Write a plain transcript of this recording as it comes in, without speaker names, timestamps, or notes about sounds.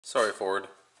Sorry, Ford.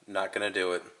 Not gonna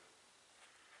do it.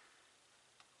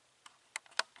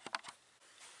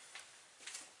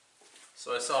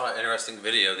 So I saw an interesting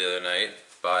video the other night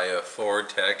by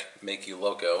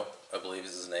fordtechmakuloco, I believe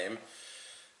is his name.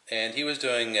 And he was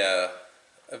doing a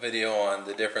video on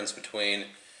the difference between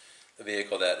a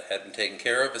vehicle that had been taken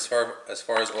care of as far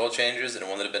as oil changes and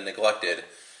one that had been neglected.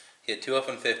 He had two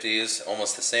F-150s,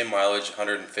 almost the same mileage,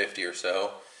 150 or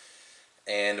so,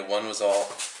 and one was all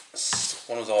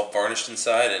varnished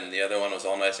inside, and the other one was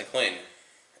all nice and clean.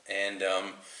 And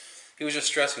he was just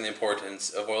stressing the importance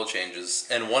of oil changes,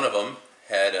 and one of them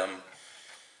had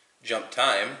jumped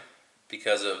time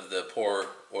because of the poor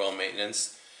oil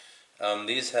maintenance.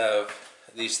 These 5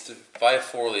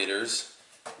 4-liters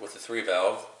with the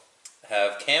 3-valve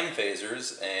have cam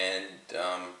phasers and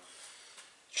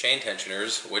chain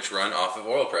tensioners which run off of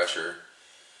oil pressure.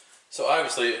 So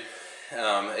obviously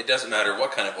it doesn't matter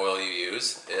what kind of oil you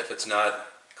use. If it's not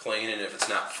clean and if it's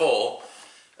not full,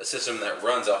 a system that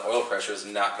runs off oil pressure is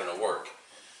not going to work.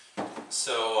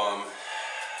 So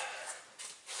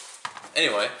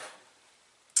anyway,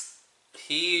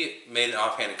 he made an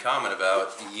offhanded comment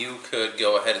about you could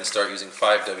go ahead and start using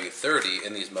 5W30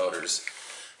 in these motors.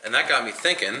 And that got me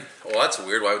thinking, well, that's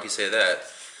weird, why would he say that?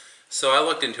 So I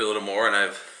looked into it a little more, and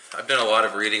I've done a lot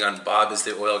of reading on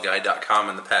bobistheoilguy.com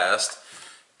in the past,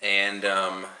 and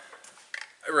I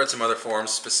read some other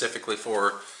forums specifically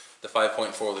for the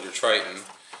 5.4-liter Triton,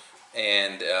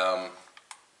 and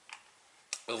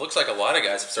it looks like a lot of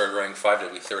guys have started running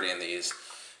 5W30 in these,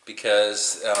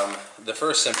 because the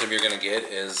first symptom you're going to get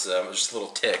is just a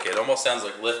little tick. It almost sounds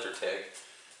like lifter tick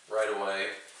right away,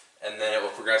 and then it will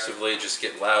progressively just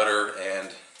get louder and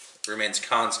remains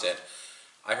constant.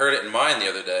 I heard it in mine the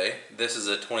other day. This is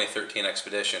a 2013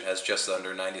 Expedition, has just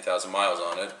under 90,000 miles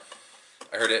on it.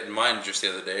 I heard it in mine just the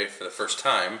other day for the first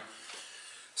time.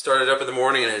 Started up in the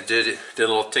morning and it did a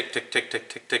little tick, tick, tick, tick,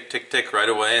 tick, tick, tick, tick right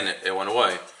away, and it went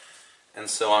away. And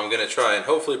so I'm going to try and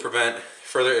hopefully prevent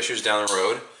further issues down the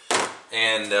road.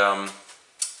 And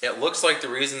it looks like the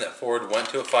reason that Ford went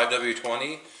to a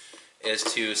 5W20 is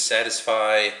to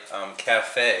satisfy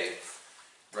CAFE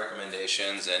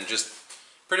recommendations and just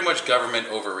pretty much government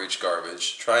overreach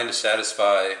garbage, trying to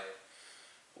satisfy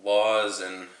laws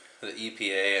and the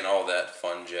EPA and all that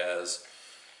fun jazz.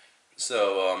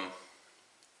 So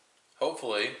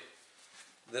hopefully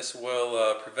this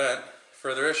will prevent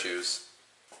further issues.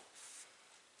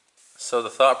 So the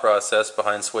thought process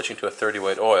behind switching to a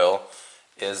 30-weight oil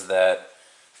is that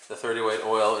the 30-weight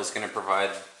oil is going to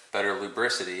provide better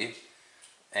lubricity,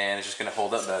 and it's just going to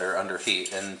hold up better under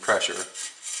heat and pressure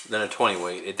than a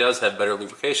 20-weight. It does have better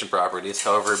lubrication properties,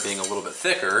 however, being a little bit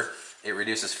thicker, it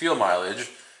reduces fuel mileage,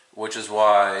 which is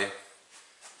why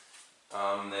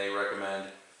they recommend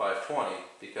 520,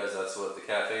 because that's what the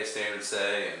CAFE standards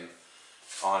say, and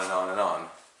on and on and on.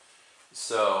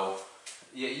 So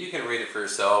yeah, you can read it for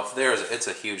yourself. It's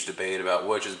a huge debate about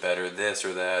which is better, this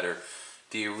or that, or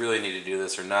do you really need to do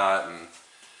this or not, and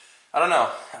I don't know.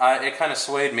 It kind of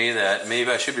swayed me that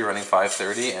maybe I should be running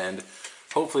 530 and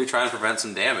hopefully try and prevent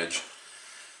some damage.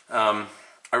 I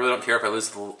really don't care if I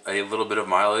lose a little bit of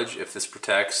mileage if this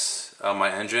protects my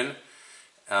engine.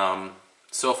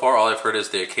 So far all I've heard is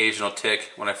the occasional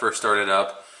tick when I first started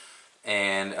up,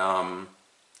 and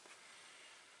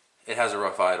it has a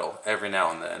rough idle every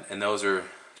now and then, and those are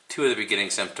two of the beginning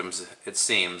symptoms, it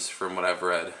seems, from what I've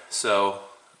read. So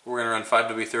we're going to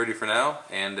run 5W30 for now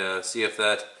and see if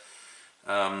that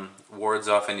wards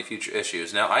off any future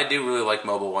issues. Now, I do really like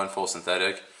Mobil 1 full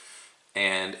synthetic,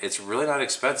 and it's really not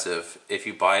expensive if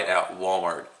you buy it at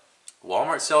Walmart.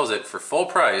 Walmart sells it for full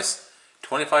price,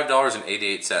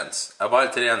 $25.88. I bought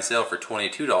it today on sale for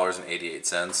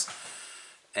 $22.88,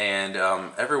 and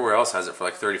everywhere else has it for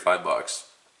like 35 bucks.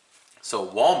 So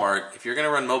Walmart, if you're going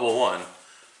to run Mobil 1,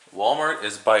 Walmart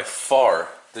is by far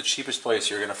the cheapest place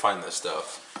you're going to find this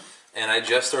stuff. And I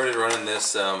just started running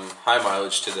this high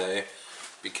mileage today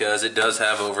because it does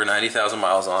have over 90,000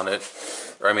 miles on it,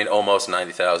 or I mean almost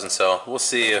 90,000. So we'll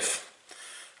see if,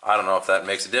 I don't know if that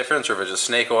makes a difference or if it's just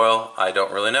snake oil. I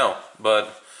don't really know,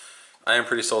 but I am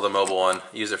pretty sold on Mobil 1.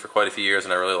 Use it for quite a few years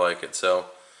and I really like it. So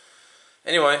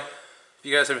anyway, if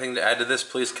you guys have anything to add to this,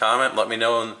 please comment, let me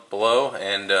know below,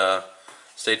 and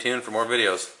stay tuned for more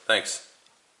videos. Thanks.